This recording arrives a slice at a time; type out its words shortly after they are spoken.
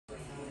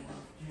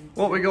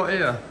What we got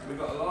here? We've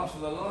got the last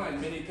of the line,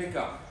 Mini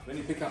Pickup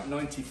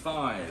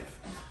 95.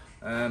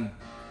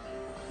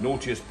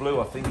 Naughtiest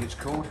Blue, I think it's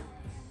called.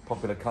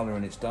 Popular colour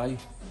in its day.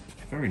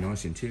 Very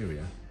nice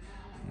interior.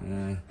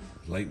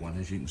 Late one,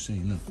 as you can see,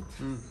 look.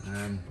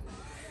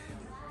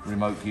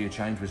 Remote gear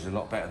change, which is a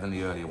lot better than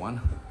the earlier one.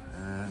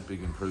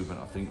 Big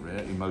improvement, I think,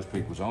 really, in most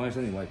people's eyes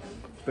anyway,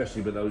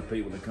 especially with those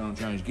people that can't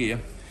change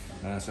gear.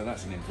 So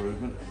that's an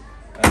improvement.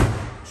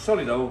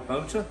 Solid old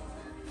motor,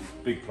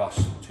 big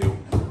plus, tilt,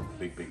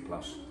 big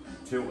plus.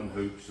 Tilt and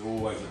hoops are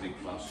always a big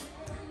plus.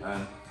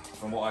 And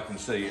from what I can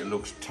see, it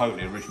looks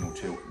totally original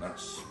tilt.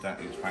 That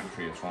is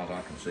factory as far as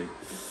I can see.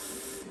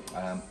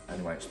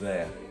 Anyway, it's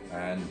there.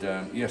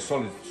 And yeah,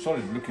 solid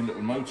looking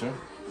little motor.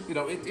 You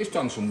know, it's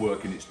done some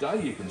work in its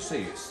day. You can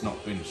see it's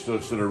not been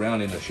stood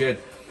around in a shed.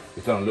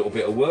 It's done a little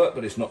bit of work,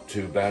 but it's not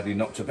too badly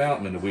knocked about.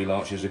 I mean, the wheel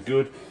arches are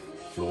good.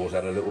 Floors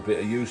had a little bit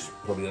of use.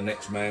 Probably the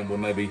next man will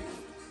maybe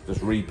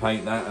just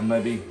repaint that and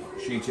maybe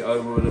sheet it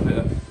over with a bit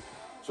of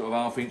sort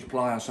of 1/2 inch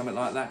ply or something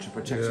like that to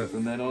protect it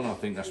from then on. I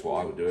think that's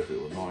what I would do if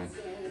it were mine.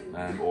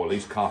 Or at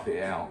least carpet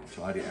it out,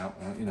 tidy it out,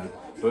 you know.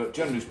 But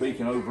generally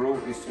speaking, overall,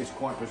 it's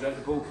quite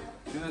presentable.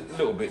 It's a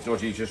little bit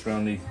dodgy just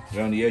around the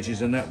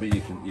edges and that, but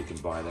you can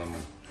buy them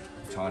and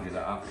tidy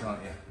that up, can't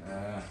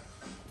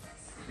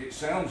you? It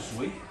sounds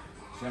sweet.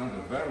 Sounds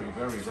a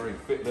very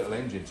fit little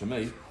engine to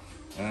me.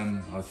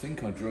 I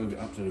think I drove it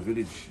up to the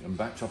village and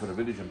back, top of the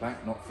village and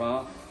back, not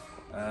far.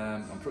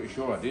 I'm pretty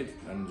sure I did,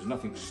 and there's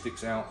nothing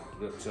sticks out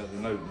that there's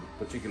no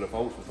particular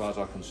faults as far as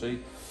I can see.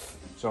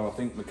 So I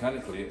think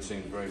mechanically it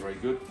seems very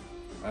good.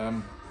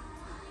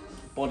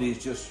 Body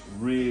is just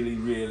really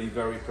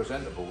very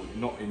presentable.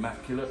 Not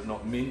immaculate,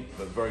 not mint,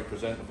 but very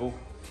presentable.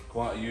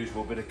 Quite a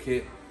usable bit of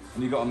kit.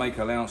 And you've got to make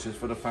allowances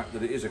for the fact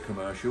that it is a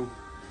commercial.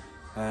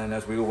 And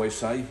as we always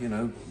say, you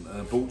know,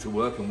 bought to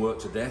work and work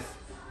to death.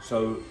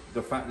 So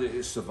the fact that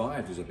it's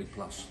survived is a big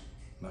plus,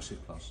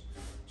 massive plus.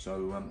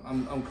 So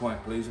I'm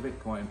quite pleased with it,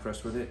 quite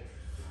impressed with it.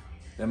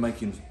 They're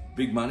making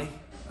big money.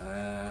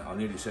 I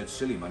nearly said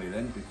silly money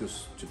then,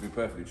 because to be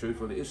perfectly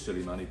truthful, it is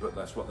silly money, but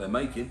that's what they're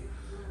making.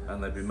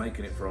 And they've been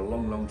making it for a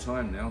long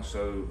time now,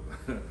 so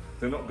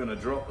they're not going to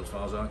drop as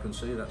far as I can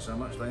see. That's how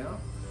much they are.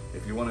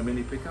 If you want a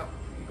mini pickup,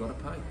 you've got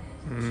to pay.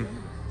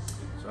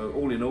 So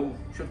all in all,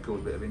 should cause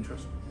a bit of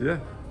interest. Yeah,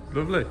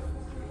 lovely.